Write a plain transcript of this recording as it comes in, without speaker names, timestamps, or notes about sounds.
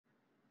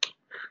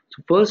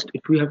So first,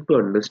 if we have to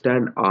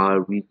understand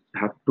R, we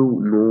have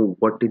to know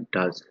what it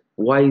does.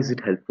 Why is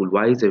it helpful?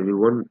 Why is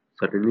everyone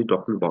suddenly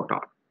talking about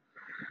R?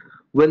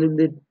 Well, in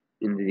the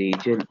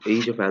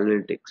age of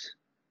analytics,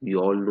 we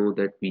all know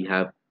that we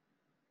have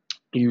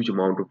huge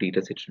amount of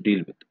data sets to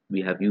deal with.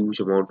 We have huge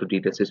amount of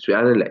data sets to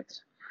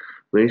analyze.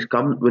 When it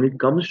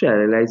comes to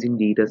analyzing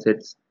data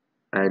sets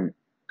and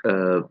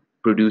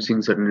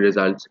producing certain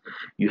results,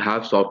 you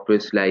have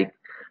softwares like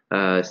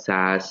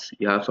SAS,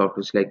 you have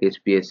softwares like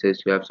SPSS,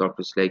 you have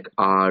softwares like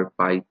R,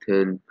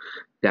 Python,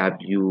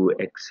 Tableau,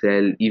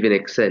 Excel, even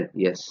Excel.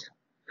 Yes.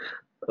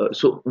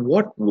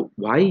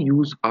 Why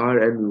use R,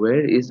 and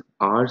where is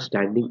R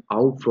standing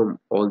out from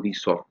all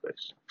these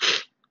softwares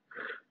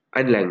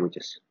and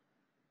languages?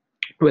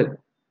 Well,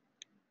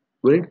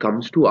 when it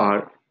comes to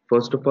R,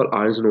 first of all,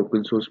 R is an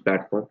open source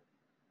platform.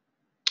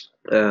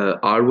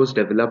 R was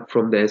developed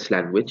from the S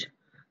language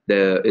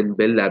in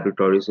Bell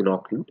Laboratories in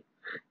Auckland.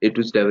 It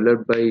was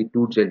developed by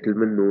two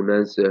gentlemen known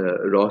as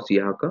Ross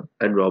Yahaka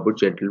and Robert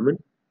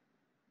Gentleman.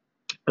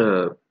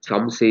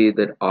 Some say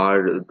that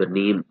the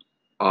name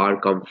R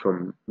comes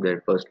from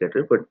their first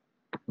letter, but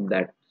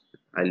that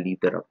I'll leave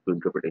that up to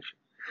interpretation.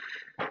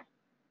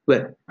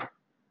 Well,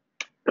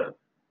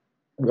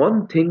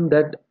 one thing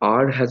that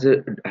R has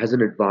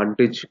an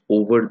advantage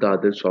over the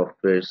other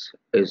softwares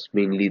is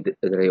mainly that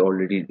I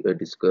already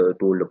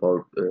told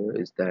about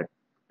is that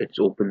it's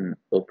open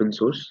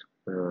source.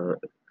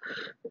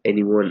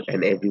 Anyone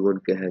and everyone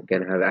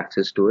can have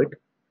access to it.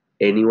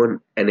 Anyone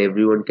and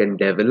everyone can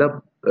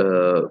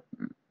you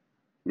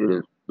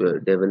know,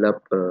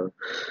 develop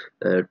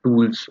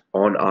tools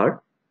on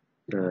R.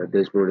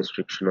 There's no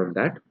restriction on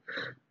that.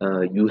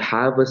 You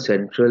have a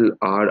central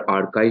R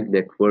archive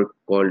network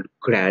called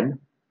CRAN.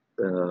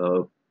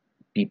 Uh,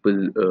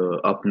 People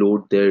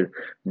upload their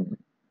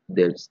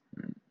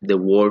their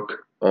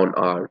work on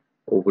R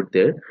over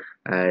there,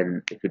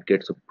 and if it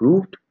gets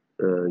approved,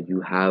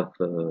 you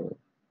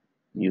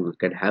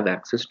can have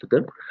access to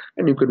them,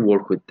 and you can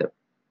work with them.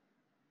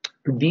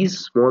 These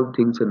small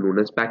things are known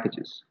as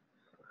packages.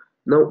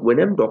 Now, when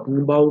I'm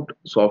talking about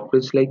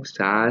softwares like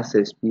SAS,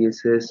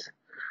 SPSS,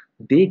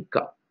 they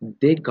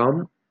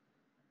come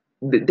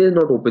they're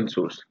not open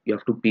source. You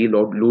have to pay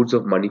loads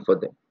of money for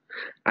them,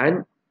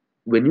 and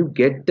when you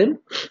get them,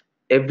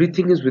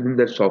 everything is within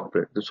that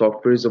software. The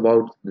software is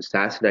about the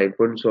SAS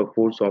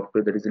 9.4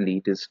 software, that is the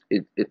latest.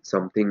 It's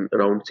something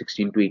around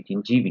 16 to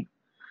 18 GB.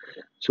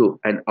 So,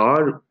 and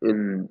R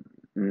in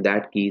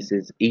that case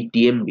is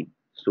 80 MB.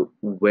 So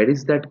where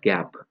is that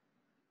gap?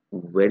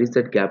 Where is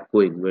that gap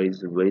going? Where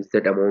is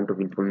that amount of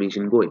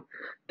information going?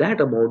 That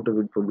amount of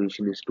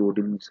information is stored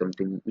in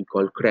something we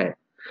call CRAN,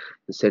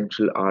 the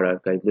Central R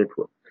Archive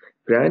Network.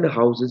 CRAN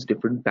houses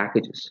different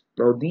packages.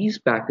 Now these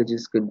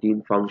packages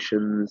contain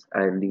functions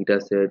and data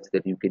sets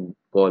that you can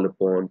call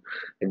upon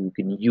and you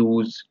can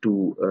use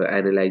to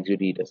analyze your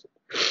data set.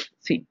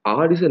 See,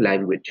 R is a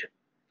language.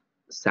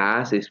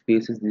 SAS,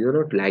 SPSS, these are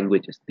not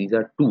languages, these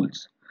are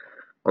tools.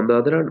 On the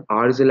other hand,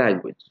 R is a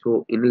language.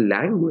 So in a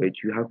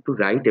language, you have to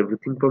write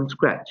everything from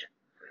scratch.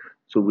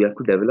 So we have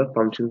to develop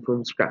functions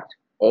from scratch.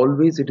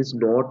 Always it is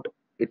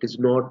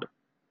not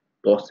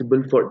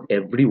possible for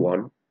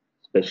everyone,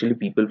 especially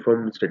people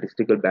from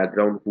statistical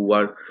background who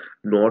are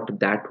not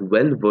that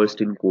well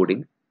versed in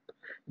coding.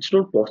 It's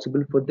not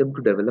possible for them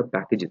to develop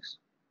packages.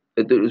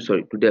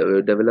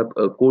 Develop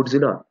codes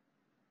in R.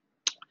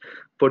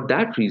 For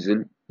that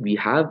reason, we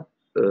have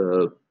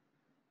uh,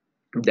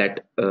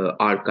 that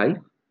archive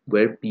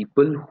where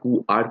people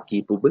who are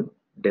capable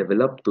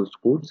develop those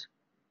codes,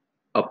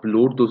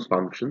 upload those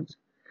functions,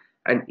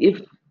 and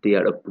if they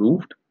are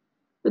approved,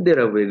 they're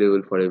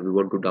available for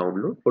everyone to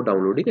download for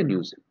downloading and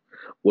using.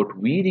 What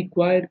we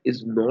require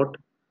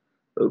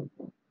uh,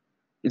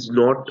 is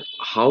not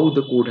how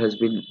the code has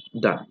been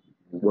done.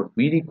 What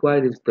we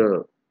require is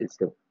the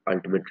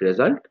ultimate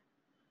result,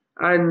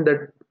 and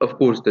that of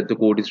course that the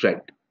code is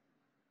right.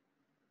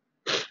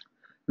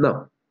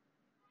 Now,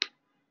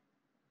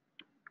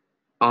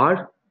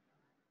 R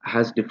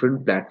has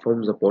different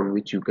platforms upon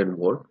which you can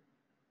work.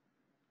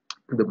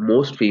 The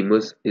most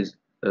famous is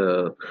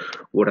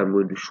what I'm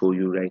going to show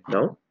you right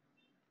now.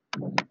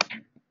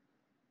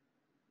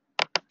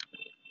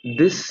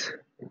 This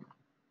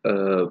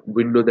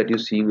window that you're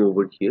seeing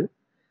over here,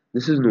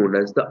 this is known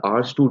as the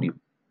R Studio.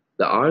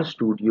 The R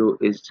Studio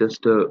is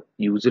just a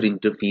user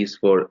interface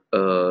for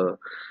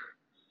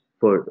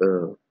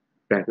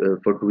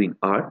doing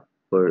R,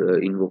 for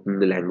invoking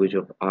the language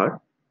of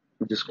R.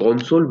 This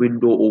console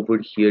window over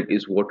here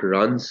is what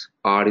runs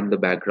R in the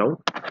background.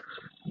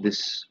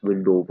 This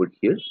window over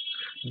here,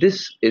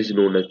 this is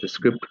known as the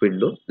script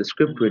window. The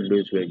script window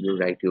is where you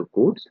write your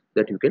codes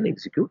that you can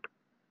execute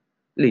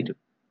later.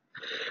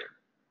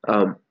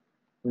 Um,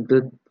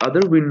 the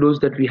other windows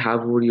that we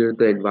have over here,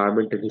 the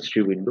environment and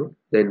history window.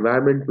 The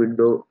environment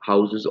window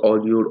houses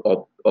all your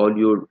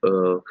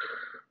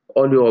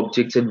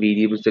objects and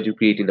variables that you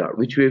create in R,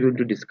 which we are going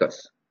to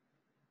discuss.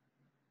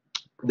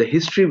 The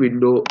history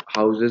window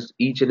houses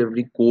each and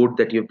every code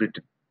that you have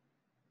written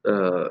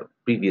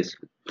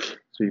previously,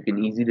 so you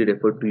can easily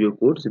refer to your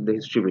codes in the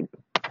history window.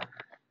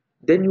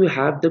 Then you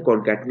have the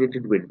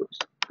concatenated windows.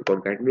 The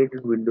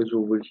concatenated windows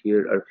over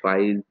here are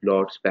file,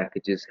 plots,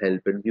 packages,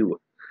 help, and viewer.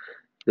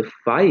 The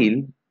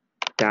file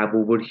tab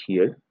over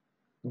here,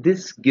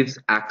 this gives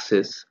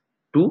access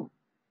to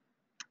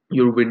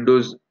your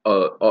Windows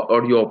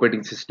or your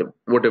operating system,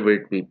 whatever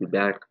it may be,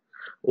 Mac,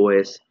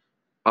 OS.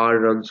 R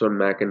runs on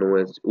Mac and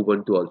OS,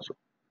 Ubuntu also.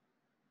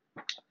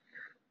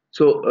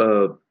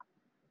 So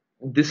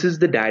this is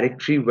the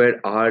directory where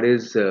R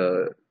is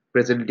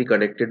presently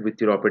connected with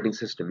your operating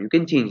system. You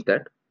can change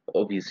that,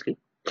 obviously.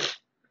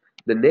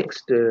 The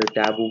next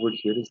tab over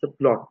here is the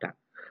plot tab.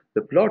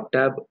 The plot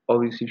tab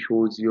obviously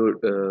shows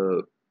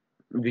your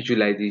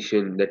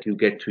visualization that you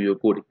get through your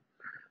coding.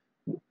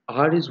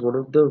 R is one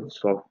of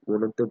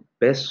the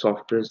best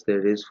softwares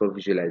there is for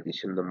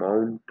visualization. The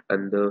amount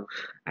and the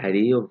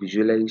array of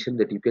visualization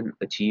that you can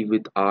achieve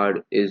with R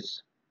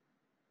is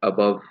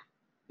above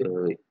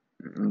uh,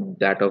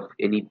 that of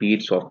any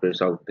paid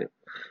softwares out there.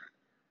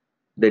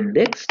 The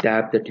next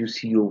tab that you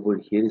see over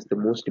here is the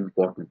most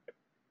important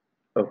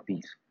of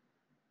these.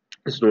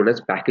 It's known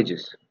as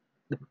packages.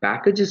 The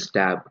packages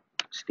tab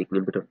is taking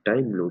a bit of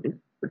time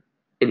loading, but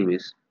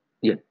anyways,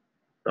 yeah,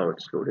 now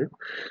it's loaded.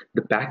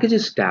 The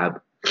packages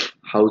tab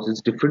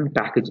houses different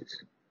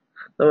packages.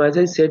 Now, as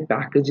I said,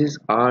 packages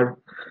are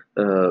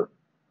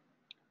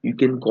you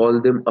can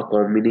call them a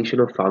combination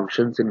of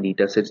functions and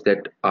datasets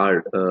that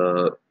are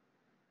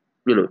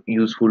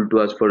useful to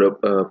us for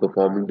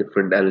performing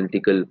different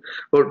analytical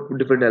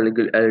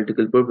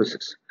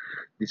purposes.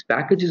 These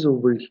packages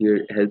over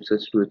here helps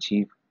us to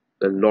achieve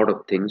a lot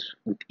of things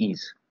with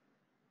ease.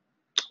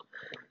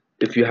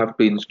 If you have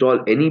to install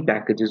any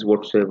packages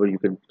whatsoever, you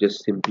can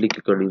just simply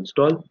click on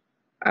install,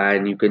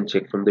 and you can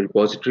check from the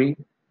repository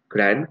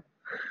CRAN,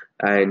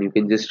 and you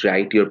can just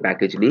write your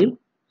package name.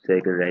 So I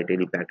can write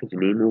any package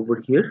name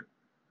over here,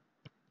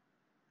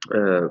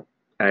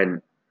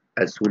 and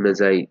as soon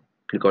as I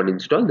click on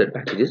install, that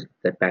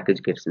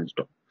package gets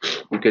installed.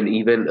 You can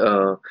even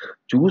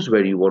choose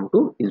where you want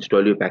to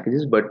install your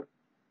packages, but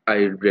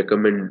I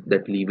recommend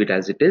that leave it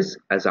as it is,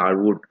 as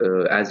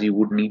you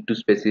would need to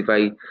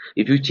specify.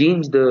 If you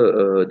change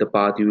the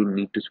path, you will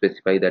need to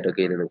specify that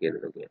again and again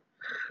and again.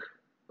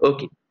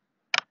 Okay,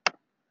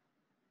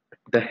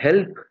 the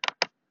help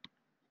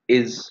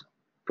is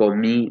for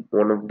me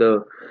one of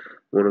the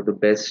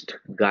best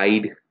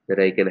guide that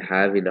I can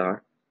have in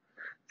R.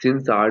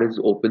 Since R is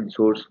open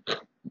source,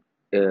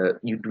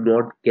 you do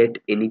not get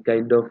any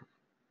kind of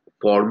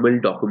formal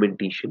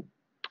documentation.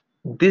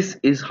 This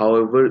is,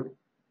 however,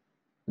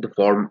 the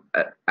form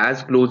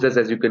as close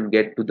as you can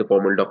get to the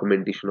formal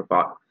documentation of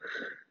R.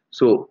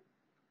 So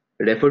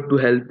refer to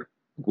help,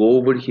 go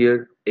over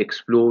here,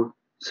 explore,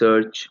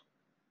 search.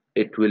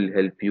 It will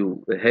help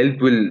you.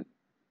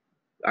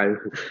 I,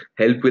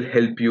 help will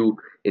help you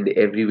in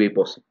every way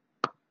possible.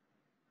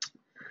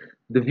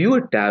 The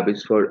viewer tab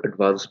is for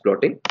advanced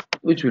plotting,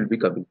 which we'll be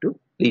coming to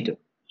later.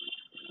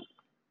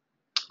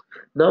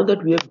 Now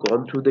that we have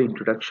gone through the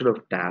introduction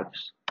of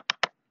tabs,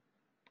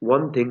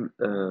 one thing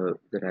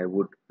that I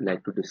would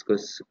like to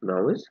discuss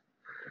now is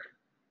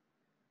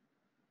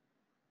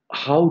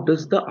how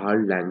does the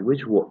R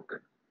language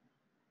work?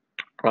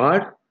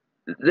 R,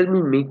 let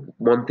me make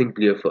one thing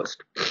clear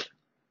first.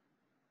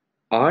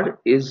 R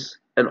is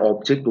an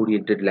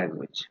object-oriented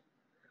language.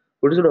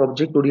 What is an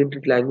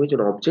object-oriented language?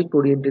 An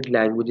object-oriented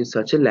language is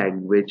such a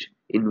language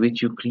in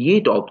which you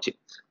create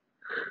objects.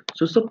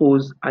 So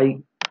suppose I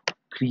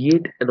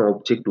create an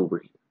object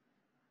over here,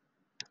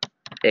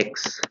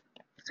 X.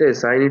 Say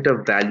assign it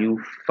a value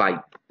 5.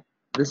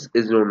 This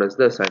is known as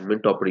the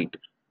assignment operator.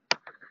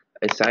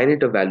 Assign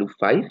it a value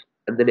 5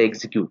 and then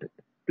execute it.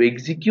 To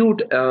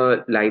execute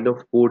a line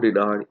of code in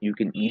R, you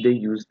can either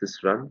use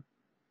this run,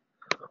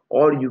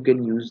 or you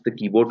can use the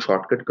keyboard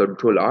shortcut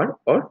Control R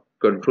or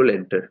Control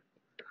Enter.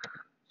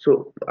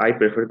 So I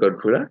prefer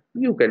Control R.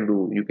 You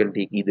can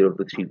take either of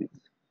the three ways.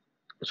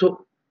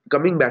 So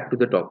coming back to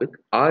the topic,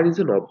 R is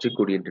an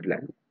object-oriented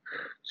language.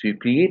 So you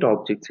create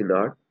objects in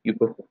R, you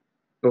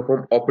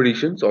perform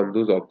operations on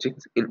those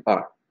objects in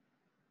R.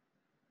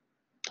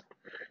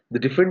 The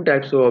different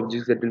types of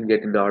objects that we'll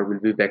get in R will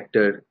be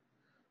vector,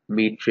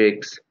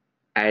 matrix,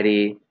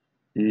 array,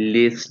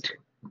 list,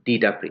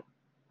 data frame.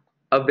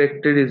 A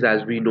vector is,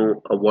 as we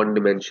know, a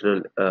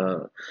one-dimensional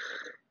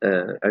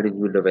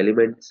arrangement of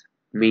elements.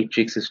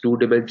 Matrix is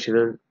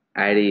two-dimensional.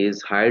 Array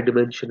is higher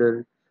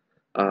dimensional.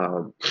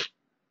 Um,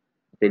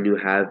 then you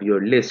have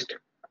your list.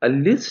 A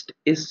list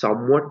is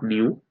somewhat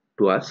new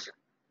to us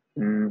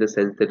in the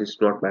sense that it's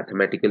not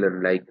mathematical,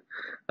 unlike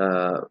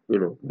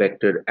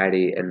vector,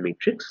 array, and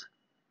matrix.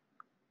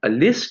 A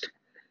list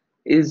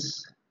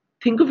is,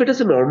 think of it as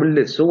a normal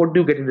list. So what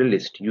do you get in a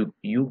list?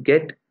 You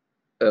get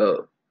uh,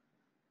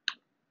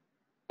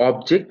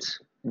 objects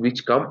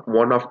which come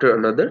one after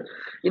another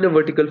in a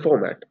vertical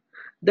format.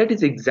 That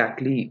is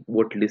exactly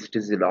what list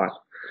is in R.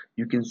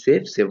 You can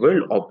save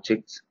several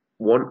objects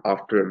one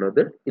after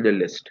another in a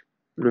list,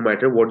 no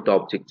matter what the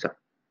objects are.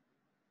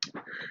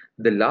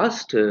 The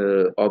last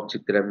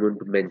object that I'm going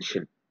to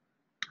mention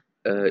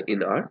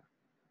in R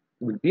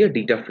will be a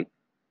data frame.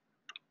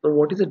 Now,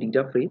 what is a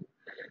data frame?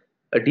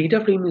 A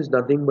data frame is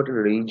nothing but an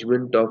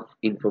arrangement of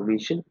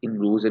information in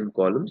rows and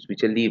columns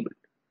which are labeled.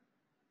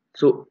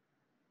 So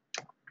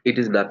it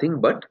is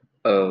nothing but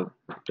a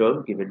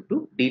term given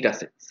to data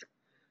sets.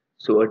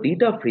 So a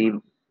data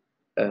frame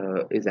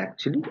is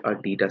actually our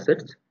data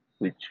sets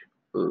which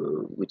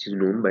is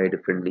known by a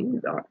different name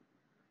in R.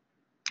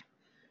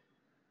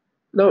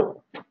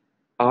 Now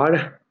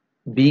R,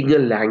 being a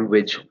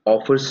language,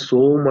 offers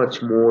so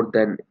much more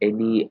than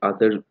any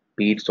other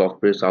paid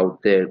softwares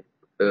out there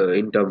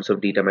in terms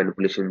of data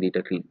manipulation,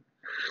 data cleaning.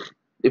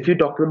 If you're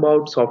talking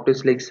about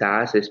softwares like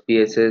SAS,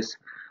 SPSS,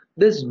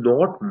 there's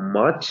not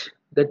much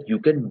that you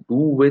can do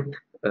with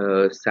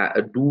a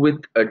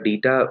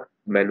data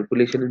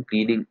manipulation and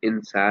cleaning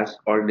in SAS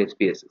or in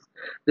SPSS.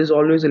 There's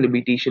always a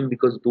limitation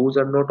because those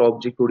are not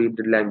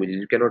object-oriented languages.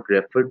 You cannot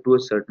refer to a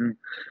certain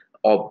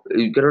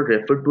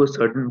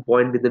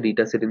point in the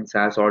dataset in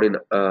SAS or in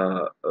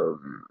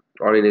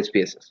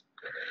SPSS.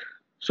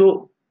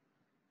 So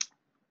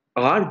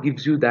R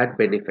gives you that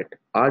benefit.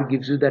 R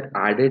gives you that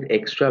added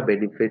extra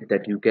benefit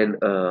that you can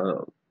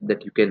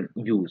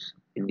use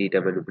in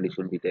data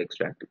manipulation, data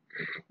extracting.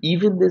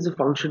 Even there's a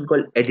function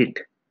called edit.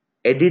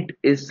 Edit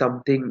is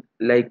something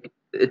like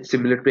it's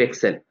similar to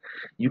Excel.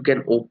 You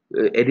can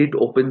edit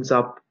opens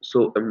up.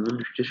 So I'm going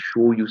to just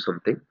show you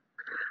something.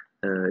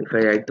 If I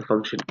write the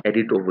function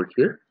edit over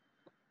here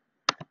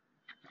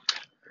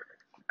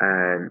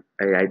and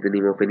I write the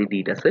name of any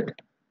dataset,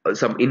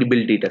 some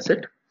inbuilt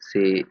dataset,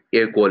 say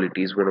air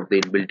quality is one of the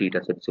inbuilt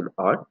datasets in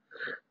R.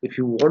 If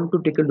you want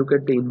to take a look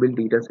at the inbuilt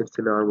datasets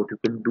in R, what you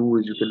can do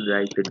is you can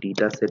write the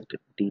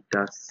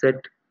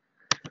dataset,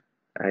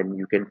 and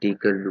you can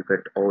take a look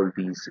at all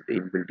these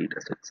inbuilt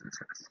datasets in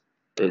SAS.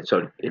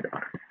 In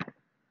R.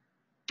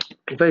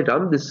 If I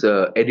run this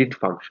edit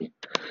function,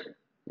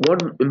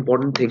 one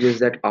important thing is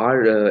that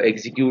R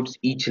executes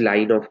each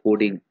line of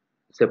coding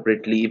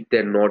separately if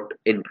they're not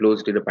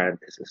enclosed in a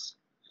parenthesis.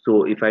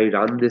 So if I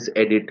run this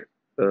edit,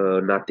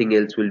 nothing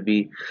else will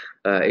be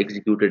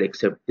executed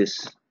except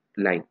this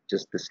line,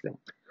 just this line.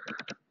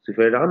 So if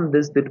I run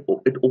this,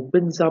 it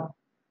opens up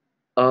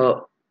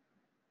a,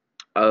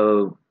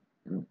 a,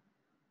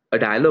 a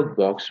dialog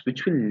box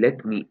which will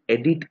let me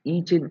edit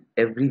each and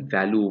every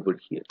value over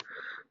here.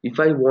 If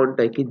I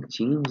want, I can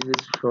change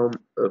this from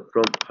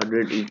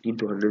 118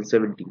 to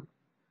 117,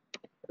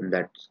 and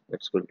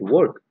that's going to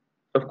work.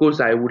 Of course,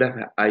 I would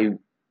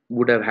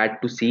have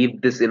had to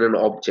save this in an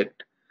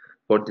object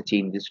for the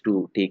changes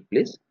to take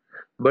place,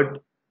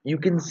 but you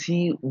can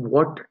see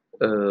what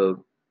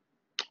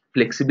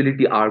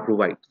flexibility R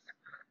provides.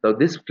 Now,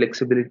 this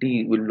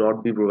flexibility will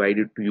not be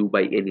provided to you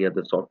by any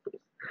other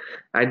software,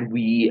 and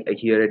we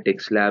here at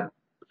DexLab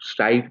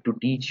strive to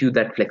teach you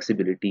that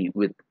flexibility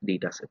with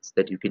datasets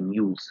that you can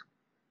use.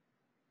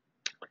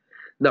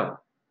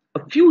 Now,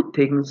 a few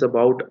things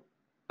about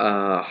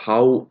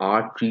how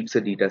R treats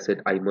a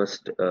dataset I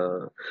must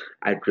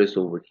address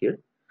over here.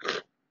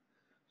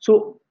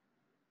 So,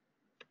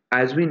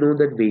 as we know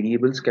that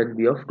variables can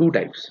be of two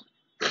types,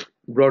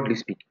 broadly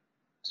speaking.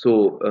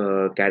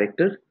 So,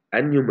 character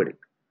and numeric.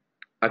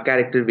 A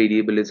character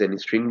variable is any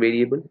string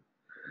variable.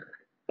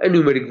 A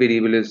numeric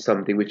variable is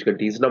something which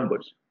contains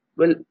numbers.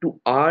 Well, to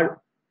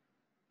R,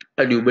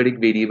 a numeric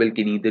variable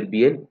can either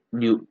be a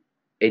num,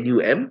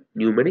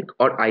 numeric,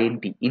 or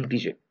int,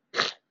 integer.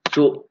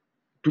 So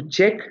to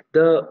check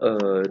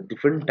the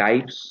different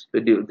types,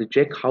 to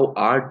check how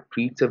R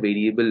treats a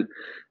variable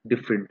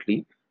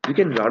differently, we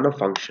can run a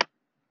function.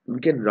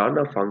 We can run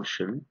a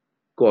function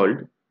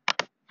called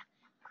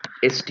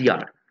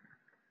str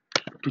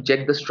to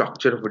check the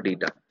structure of a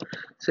data.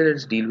 So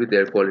let's deal with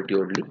air quality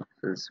only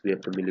since we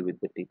are familiar with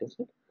the data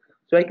set.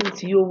 So I can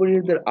see over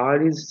here that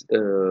R is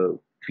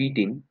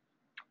treating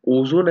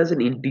ozone as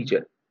an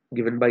integer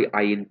given by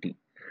int.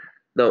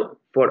 Now,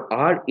 for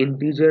R,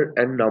 integer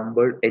and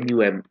number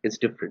num is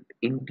different.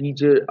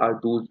 Integer are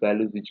those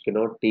values which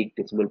cannot take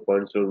decimal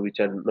points or which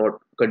are not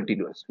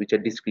continuous, which are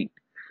discrete.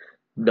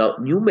 Now,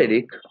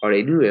 numeric or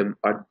num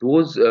are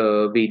those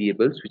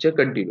variables which are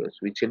continuous,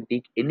 which can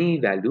take any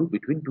value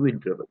between two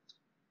intervals.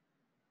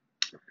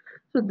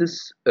 So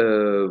this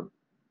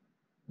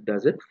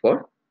does it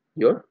for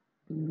your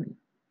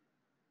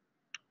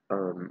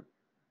um,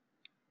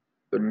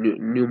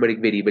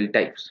 numeric variable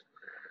types.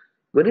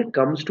 When it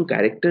comes to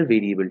character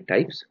variable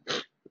types,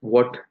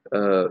 what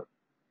uh,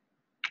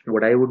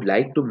 what I would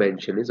like to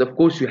mention is, of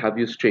course, you have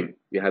your string,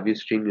 you have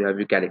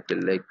your character.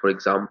 Like for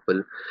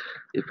example,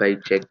 if I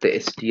check the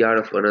str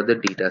of another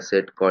data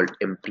set called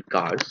empty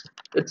cars,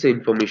 it's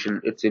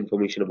information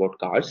about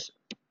cars.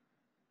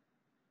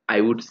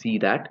 I would see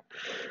that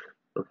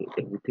okay,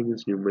 everything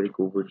is numeric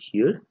over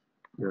here.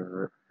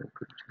 I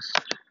could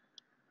just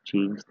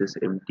change this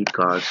empty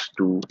cars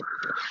to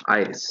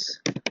iris,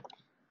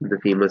 the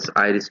famous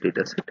iris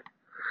dataset.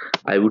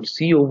 I would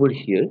see over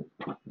here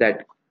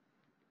that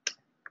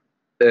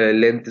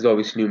length is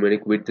obviously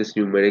numeric, width is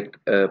numeric,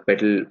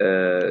 petal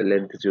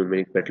length is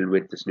numeric, petal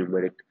width is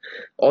numeric.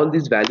 All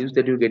these values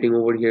that you're getting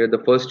over here are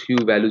the first few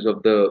values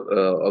of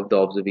the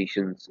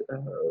observations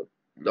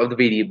of the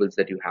variables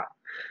that you have.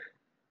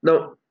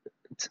 Now,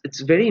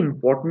 it's very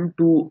important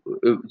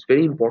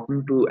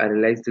to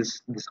analyze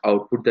this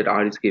output that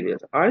R is giving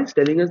us. R is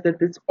telling us that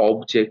this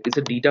object is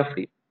a data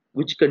frame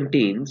which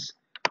contains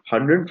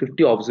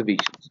 150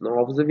 observations. Now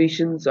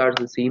observations are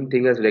the same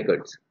thing as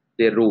records.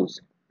 They're rows.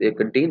 It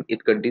contains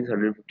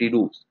 150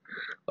 rows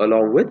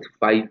along with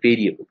 5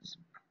 variables.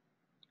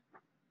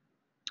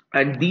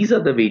 And these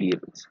are the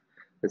variables: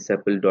 the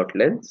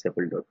sepal.length,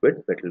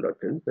 sepal.width,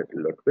 petal.length,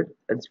 petal.width,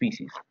 and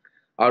species.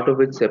 Out of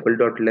which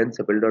sepal.length,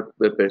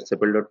 sepal.width,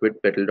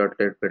 sepal.width,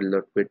 petal.length,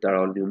 petal.width are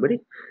all numeric.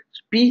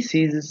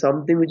 Species is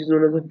something which is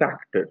known as a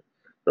factor.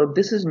 Now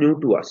this is new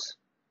to us.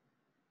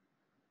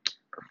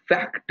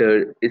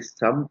 Factor is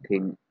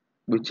something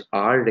which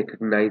R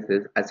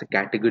recognizes as a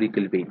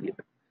categorical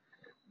variable,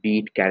 be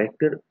it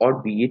character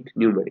or be it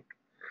numeric.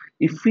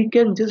 If we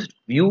can just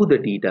view the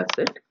data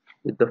set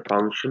with the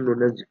function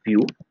known as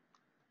view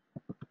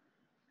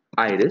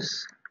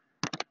iris,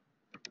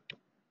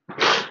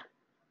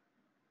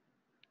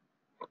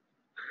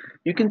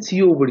 you can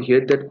see over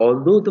here that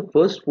although the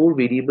first 4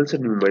 variables are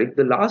numeric,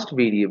 the last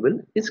variable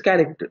is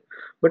character.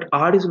 But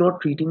R is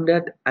not treating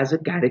that as a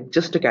character,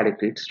 just a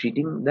character, it's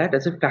treating that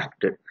as a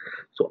factor.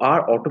 So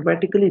R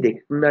automatically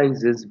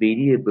recognizes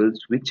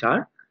variables which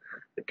are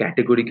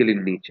categorical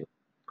in nature.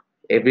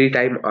 Every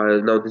time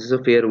now this is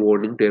a fair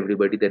warning to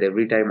everybody that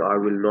every time R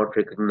will not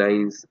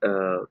recognize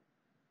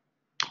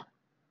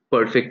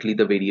perfectly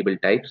the variable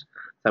types.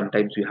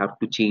 Sometimes you have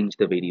to change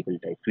the variable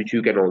types, which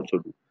you can also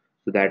do.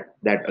 So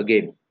that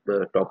again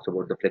talks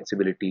about the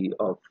flexibility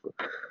of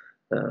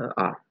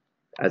R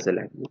as a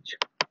language.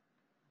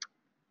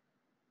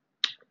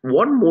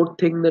 One more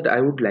thing that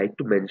I would like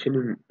to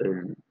mention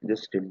in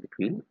just in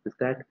between is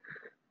that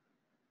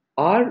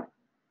R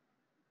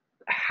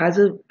has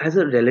a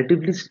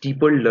relatively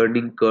steeper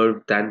learning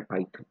curve than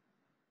Python.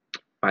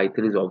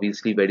 Python is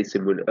obviously a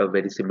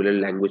very similar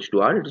language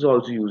to R. It is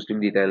also used in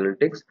data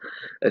analytics,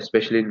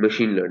 especially in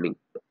machine learning.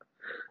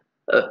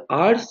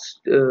 R's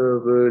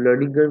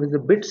learning curve is a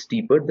bit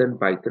steeper than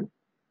Python.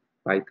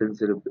 Python's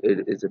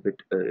is a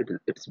bit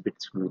it's a bit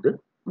smoother,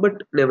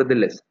 but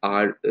nevertheless,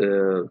 R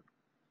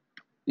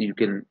you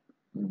can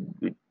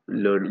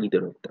learn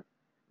either of them.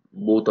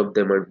 Both of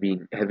them are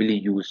being heavily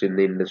used in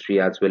the industry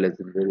as well as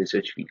in the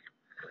research field.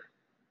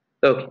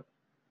 Okay,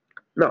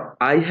 now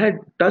I had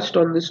touched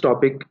on this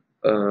topic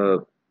uh,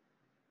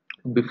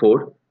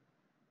 before,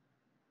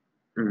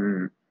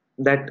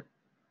 that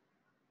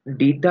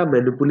data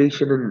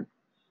manipulation and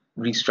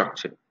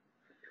restructuring.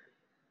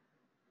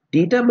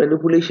 Data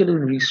manipulation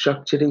and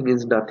restructuring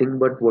is nothing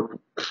but what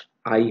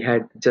I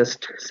had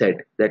just said,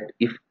 that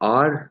if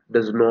R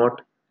does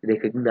not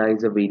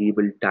recognize a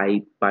variable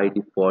type by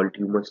default,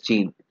 you must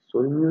change it.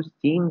 So you must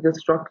change the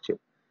structure.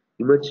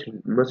 You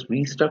must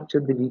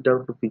restructure the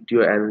data to fit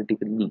your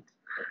analytical needs.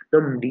 Now,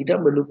 data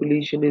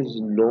manipulation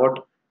is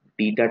not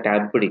data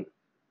tampering.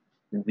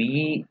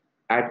 We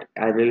at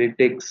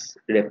analytics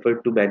refer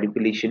to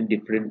manipulation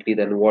differently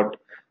than what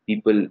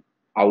people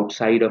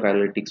outside of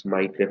analytics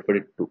might refer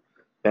it to.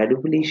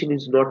 Manipulation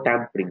is not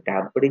tampering.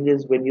 Tampering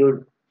is when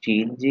you're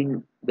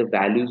changing the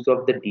values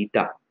of the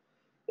data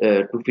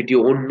to fit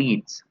your own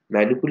needs.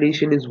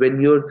 Manipulation is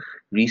when you're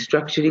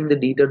restructuring the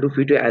data to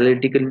fit your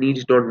analytical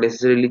needs, not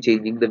necessarily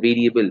changing the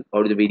variable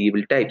or the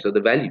variable types or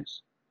the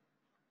values.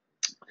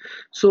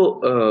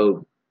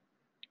 So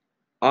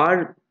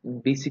R,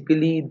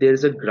 basically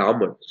there's a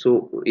grammar.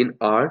 So in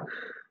R,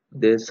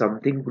 there's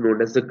something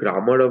known as the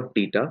grammar of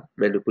data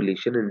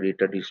manipulation and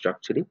data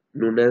restructuring,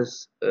 known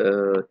as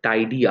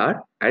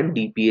TidyR and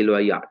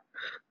DPLYR.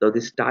 Now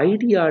this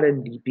TidyR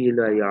and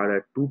DPLYR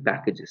are two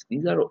packages.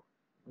 These are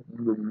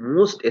the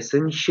most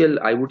essential,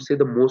 I would say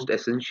the most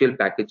essential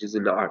packages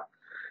in R,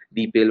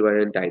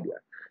 DPLYR and TidyR.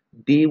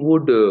 They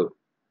would uh,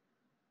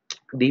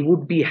 they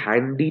would be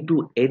handy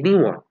to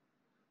anyone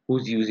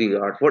who's using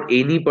R for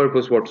any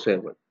purpose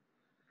whatsoever.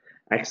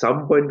 At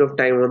some point of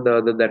time or the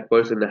other, that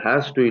person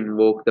has to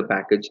invoke the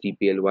package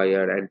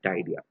dplyr and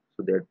tidyr.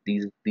 So that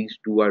these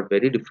two are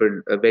very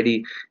different,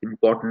 very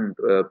important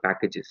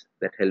packages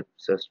that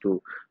helps us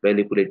to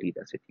manipulate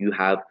data set. You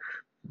have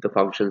the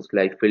functions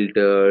like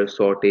filter,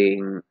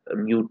 sorting,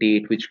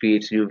 mutate, which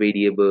creates new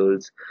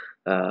variables,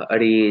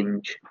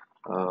 arrange,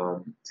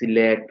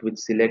 select, which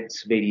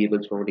selects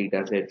variables from a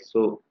data set.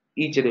 So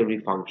each and every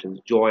functions,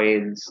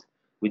 joins,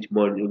 which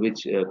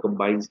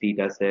combines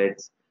data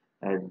sets,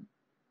 and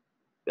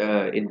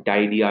in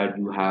tidyr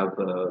you have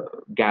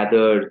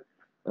gather,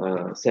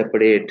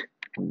 separate,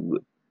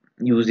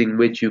 using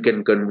which you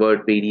can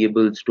convert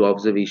variables to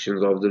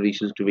observations,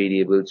 observations to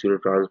variables,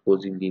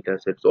 transposing data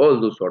sets,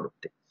 all those sort of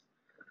things.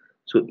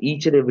 So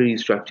each and every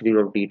restructuring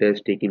of data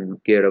is taken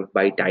care of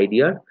by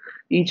tidyr.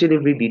 Each and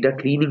every data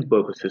cleaning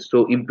purposes,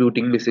 so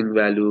imputing missing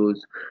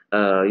values,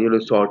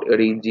 sort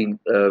arranging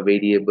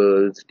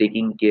variables,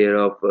 taking care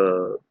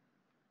of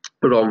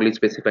wrongly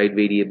specified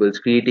variables,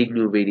 creating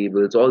new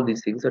variables, all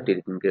these things are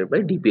taken care of by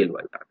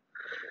DPLYR.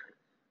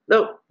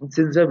 Now,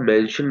 since I've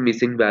mentioned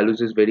missing values,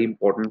 is very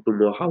important to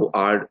know how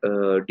R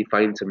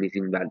defines a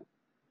missing value.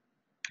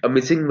 A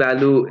missing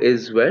value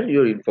is where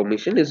your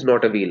information is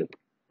not available.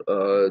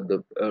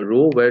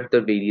 row where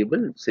the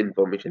variable's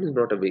information is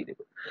not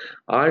available.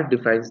 R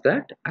defines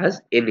that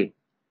as NA,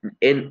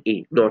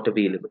 not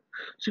available.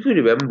 So if you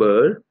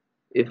remember,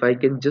 if I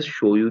can just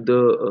show you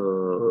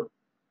the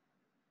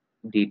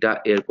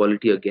data air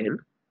quality again,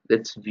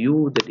 let's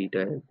view the data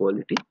air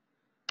quality.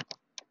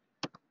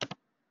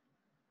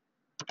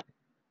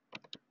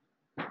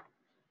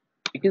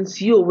 You can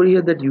see over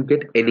here that you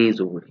get NAs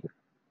over here.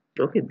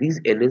 Okay, these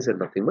NAs are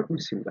nothing but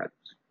missing values.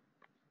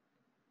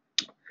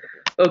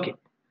 Okay,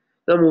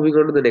 now moving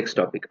on to the next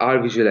topic, R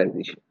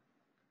visualization.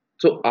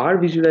 So R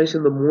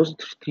visualization, the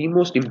three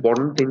most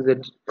important things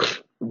that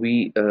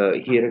we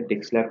here at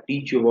DexLab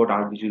teach you about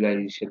R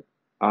visualization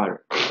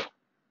are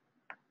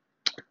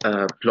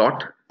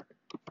plot,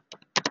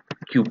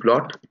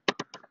 qplot,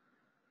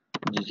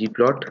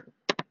 ggplot,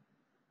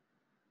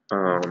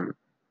 um,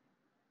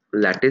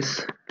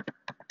 lattice.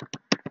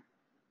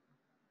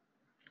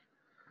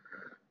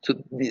 So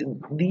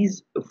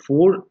these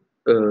four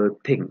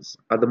things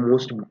are the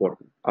most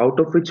important, out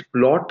of which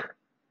plot,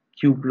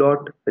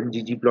 qplot, and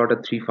ggplot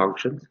are three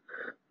functions.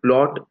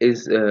 Plot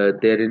is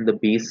there in the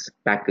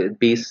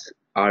base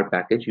R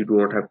package. You do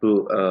not have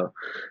to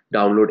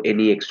download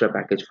any extra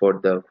package for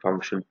the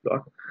function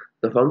plot.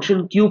 The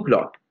function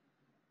qplot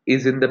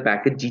is in the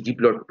package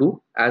ggplot2,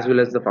 as well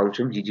as the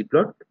function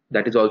ggplot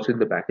that is also in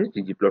the package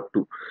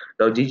ggplot2.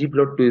 Now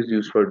ggplot2 is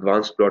used for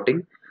advanced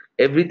plotting.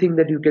 Everything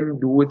that you can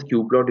do with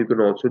qplot you can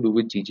also do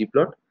with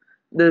ggplot.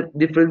 The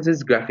difference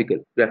is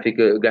graphically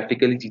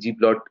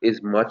ggplot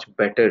is much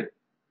better,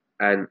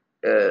 and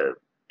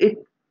it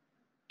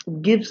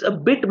gives a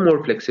bit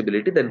more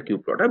flexibility than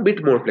qplot. A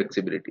bit more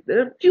flexibility.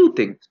 There are few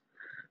things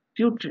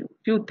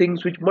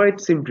which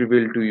might seem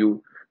trivial to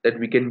you that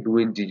we can do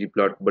in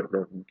ggplot but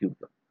not in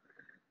qplot.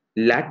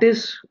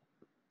 Lattice,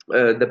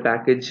 the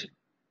package,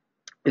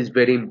 is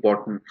very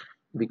important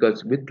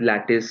because with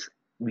lattice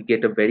we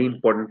get a very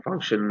important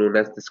function known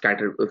as the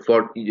scatter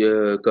for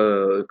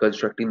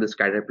constructing the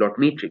scatter plot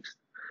matrix.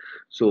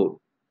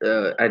 So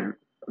and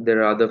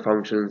there are other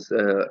functions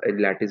in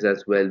lattice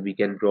as well. We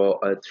can draw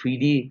uh,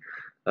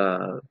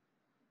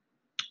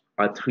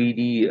 a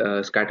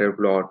 3D scatter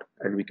plot,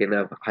 and we can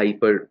have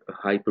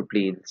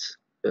hyperplanes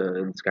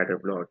in scatter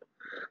plot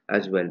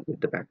as well with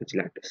the package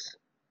lattice.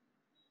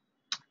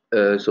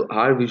 So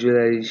our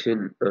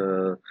visualization,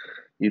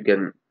 you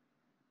can,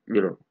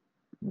 you know,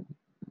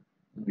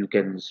 you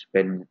can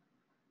spend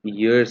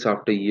years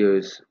after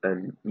years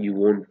and you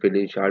won't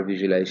finish our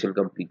visualization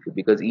completely,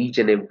 because each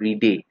and every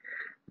day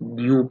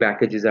new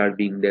packages are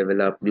being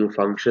developed, new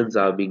functions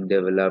are being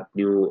developed,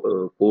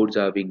 new codes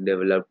are being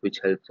developed, which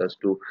helps us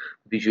to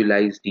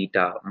visualize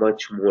data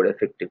much more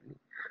effectively.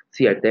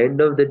 See, at the end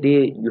of the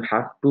day, you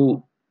have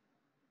to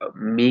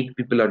make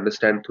people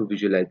understand through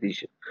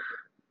visualization.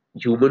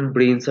 Human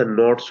brains are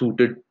not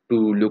suited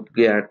to look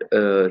at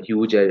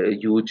huge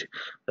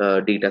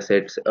data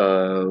sets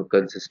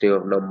consisting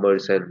of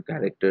numbers and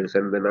characters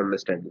and then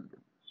understanding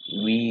them.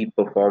 We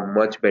perform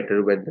much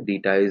better when the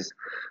data is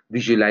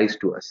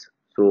visualized to us.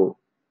 So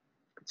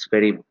it's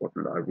very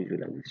important, our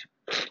visualization.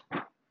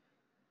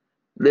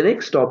 The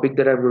next topic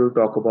that I'm going to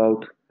talk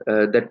about,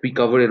 that we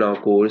cover in our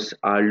course,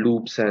 are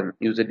loops and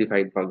user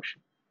defined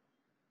function.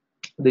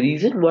 The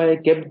reason why I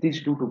kept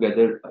these two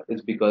together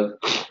is because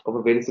of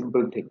a very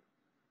simple thing.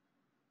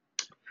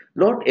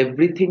 Not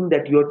everything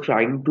that you're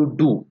trying to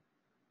do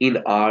in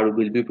R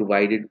will be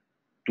provided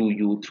to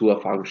you through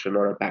a function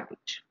or a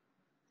package.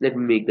 Let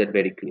me make that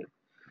very clear.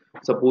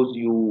 Suppose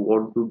you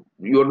want to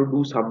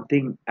do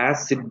something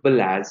as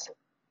simple as,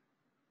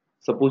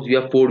 suppose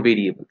you have four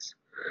variables.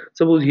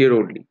 Suppose here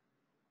only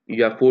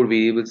you have four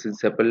variables in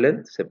sepal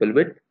length, sepal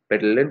width,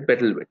 petal length,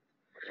 petal width,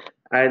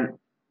 and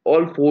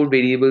all four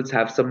variables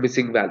have some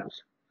missing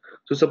values.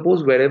 So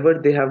suppose wherever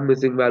they have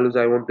missing values,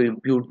 I want to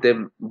impute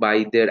them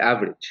by their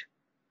average.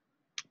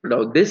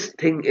 Now this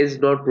thing is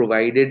not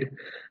provided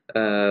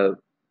uh,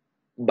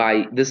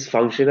 by this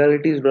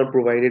functionality is not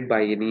provided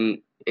by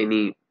any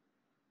any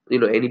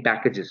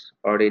packages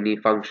or any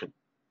function.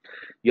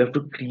 You have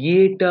to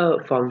create a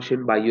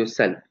function by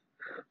yourself.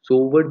 So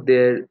over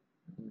there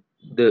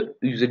the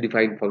user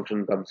defined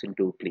function comes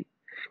into play.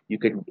 You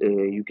can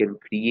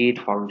create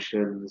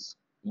functions,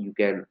 you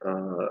can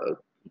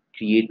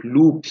create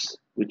loops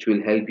which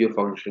will help your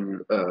function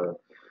to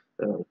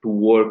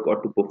work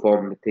or to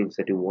perform the things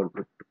that you want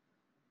it to.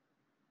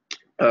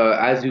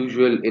 As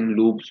usual in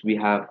loops, we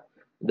have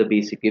the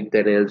basic if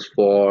then else,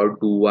 for,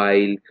 do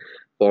while,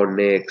 for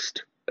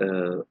next,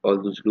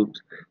 all those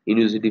loops. In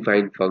user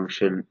defined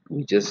function,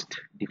 we just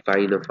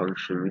define a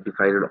function. We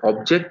define an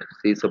object,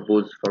 say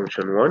suppose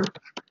function1,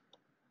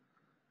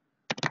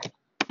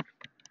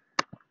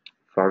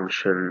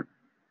 function,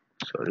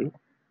 sorry,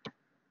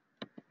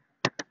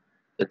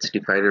 let's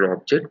define an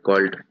object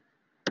called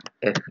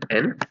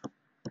fn.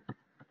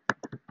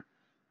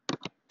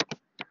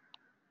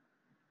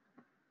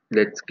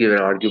 Let's give an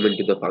argument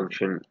to the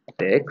function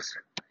x,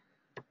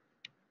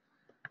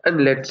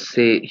 and let's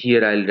say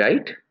here I'll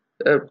write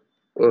uh,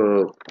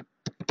 uh,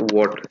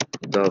 what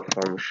the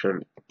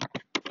function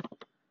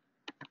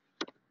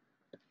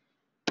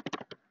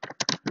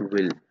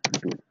will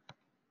do.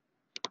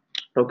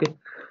 Okay.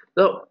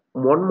 Now,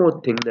 one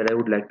more thing that I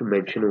would like to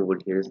mention over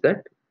here is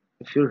that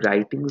if you're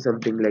writing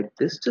something like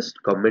this,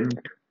 just comment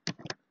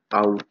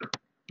out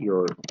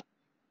your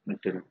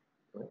written,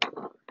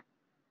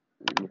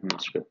 written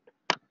script.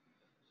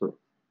 So,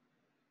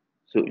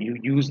 so you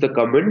use the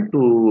comment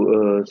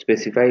to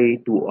specify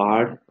to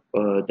R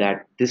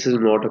that this is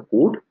not a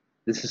code.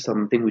 This is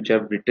something which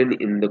I've written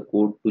in the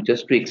code to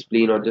just to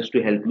explain or just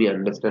to help me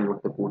understand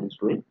what the code is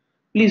doing.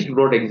 Please do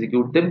not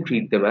execute them.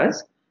 Treat them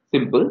as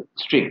simple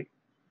string.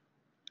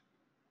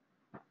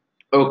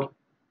 Okay.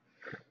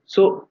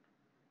 So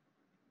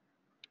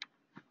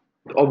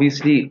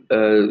obviously,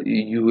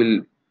 you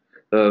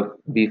will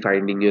be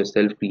finding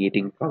yourself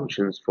creating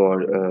functions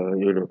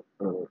for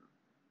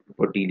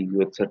for dealing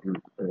with certain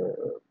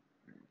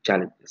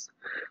challenges.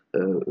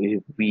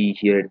 We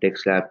here at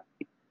DexLab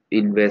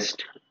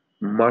invest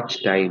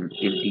much time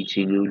in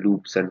teaching you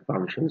loops and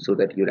functions so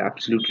that you're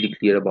absolutely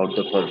clear about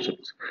the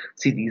concepts.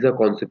 See, these are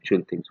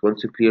conceptual things.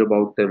 Once you're clear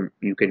about them,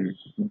 you can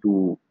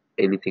do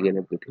anything and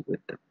everything with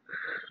them.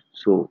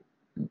 So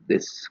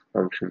these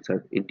functions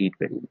are indeed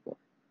very important.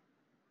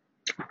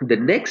 The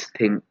next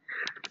thing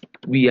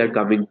we are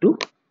coming to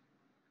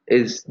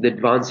is the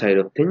advanced side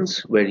of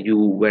things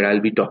where I'll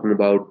be talking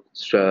about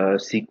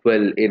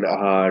SQL in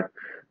R,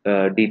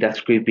 data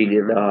scraping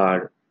in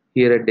R.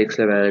 Here at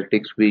Dexter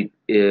Analytics, we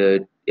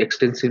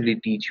extensively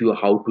teach you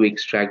how to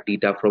extract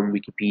data from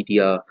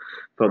Wikipedia,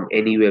 from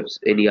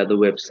any other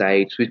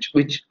websites,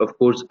 which of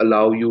course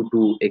allow you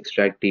to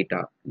extract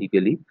data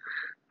legally,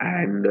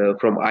 and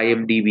from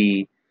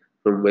IMDb,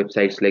 from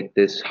websites like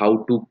this,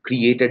 how to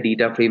create a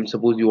data frame.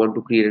 Suppose you want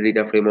to create a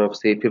data frame of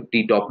say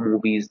 50 top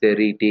movies, their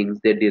ratings,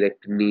 their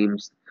director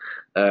names,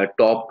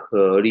 top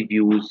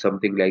reviews,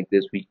 something like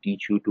this. We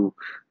teach you to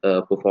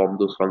perform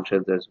those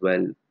functions as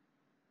well.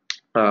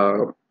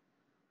 Uh,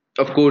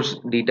 of course,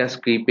 data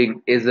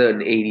scraping is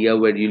an area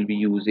where you'll be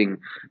using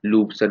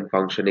loops and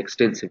function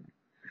extensively.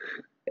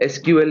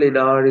 SQL in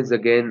R is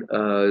again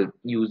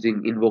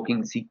using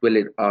invoking SQL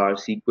in R.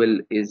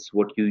 SQL is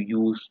what you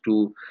use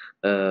to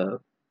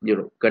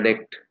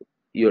connect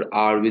your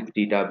R with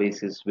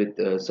databases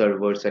with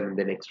servers and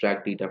then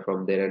extract data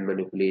from there and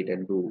manipulate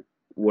and do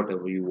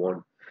whatever you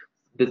want.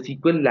 The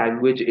SQL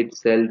language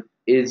itself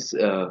is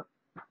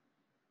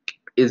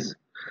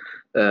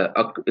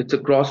it's a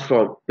cross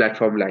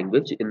platform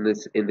language in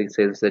the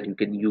sense that you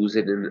can use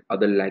it in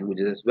other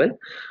languages as well.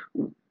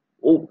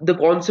 The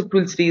concept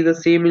will stay the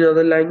same in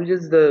other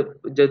languages.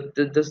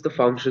 Just the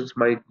functions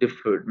might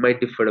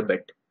differ a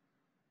bit.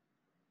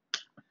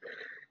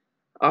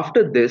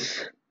 After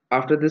this,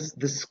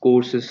 this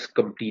course is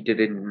completed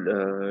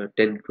in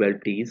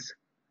 10-12 days.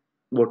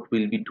 What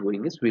we'll be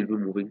doing is we'll be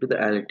moving to the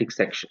analytics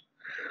section.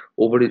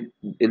 Over in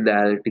the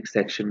analytics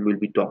section, we'll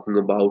be talking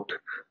about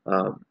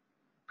um,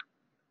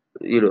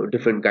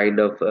 different kind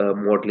of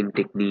modeling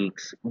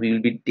techniques. We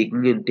will be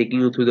taking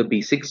you through the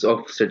basics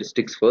of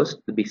statistics first,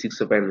 the basics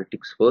of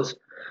analytics first.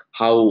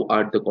 How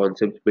are the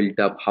concepts built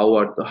up? How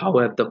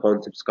have the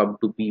concepts come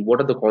to be?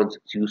 What are the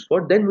concepts used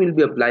for? Then we'll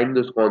be applying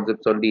those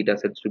concepts on data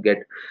sets to get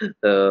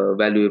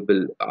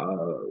valuable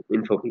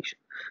information.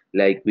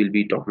 Like we'll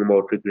be talking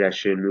about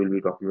regression, we'll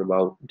be talking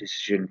about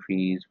decision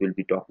trees, we'll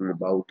be talking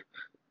about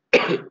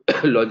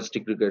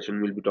logistic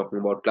regression, we'll be talking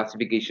about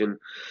classification.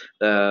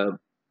 uh,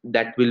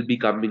 that will be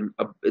coming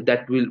up,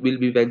 that will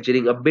be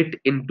venturing a bit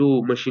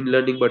into machine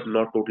learning, but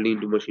not totally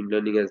into machine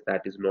learning, as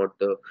that's not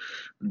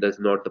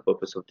the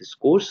purpose of this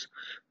course.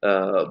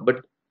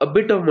 But a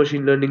bit of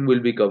machine learning will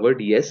be covered,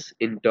 yes,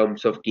 in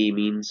terms of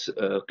k-means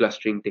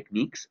clustering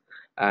techniques,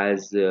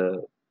 as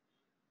they're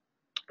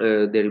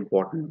very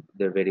important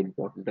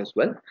as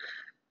well.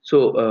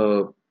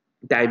 So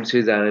time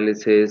series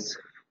analysis,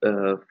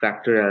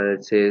 factor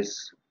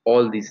analysis,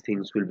 all these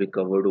things will be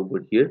covered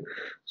over here.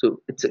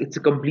 So it's a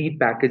complete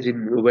package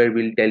in where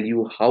we'll tell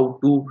you how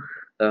to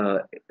uh,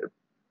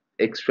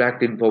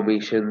 extract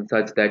information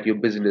such that your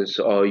business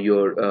or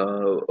your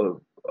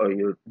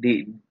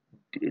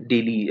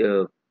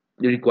daily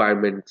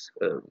requirements,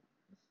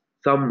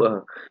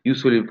 some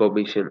useful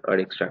information are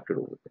extracted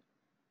over there.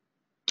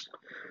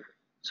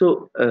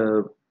 So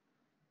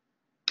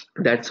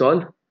that's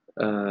all.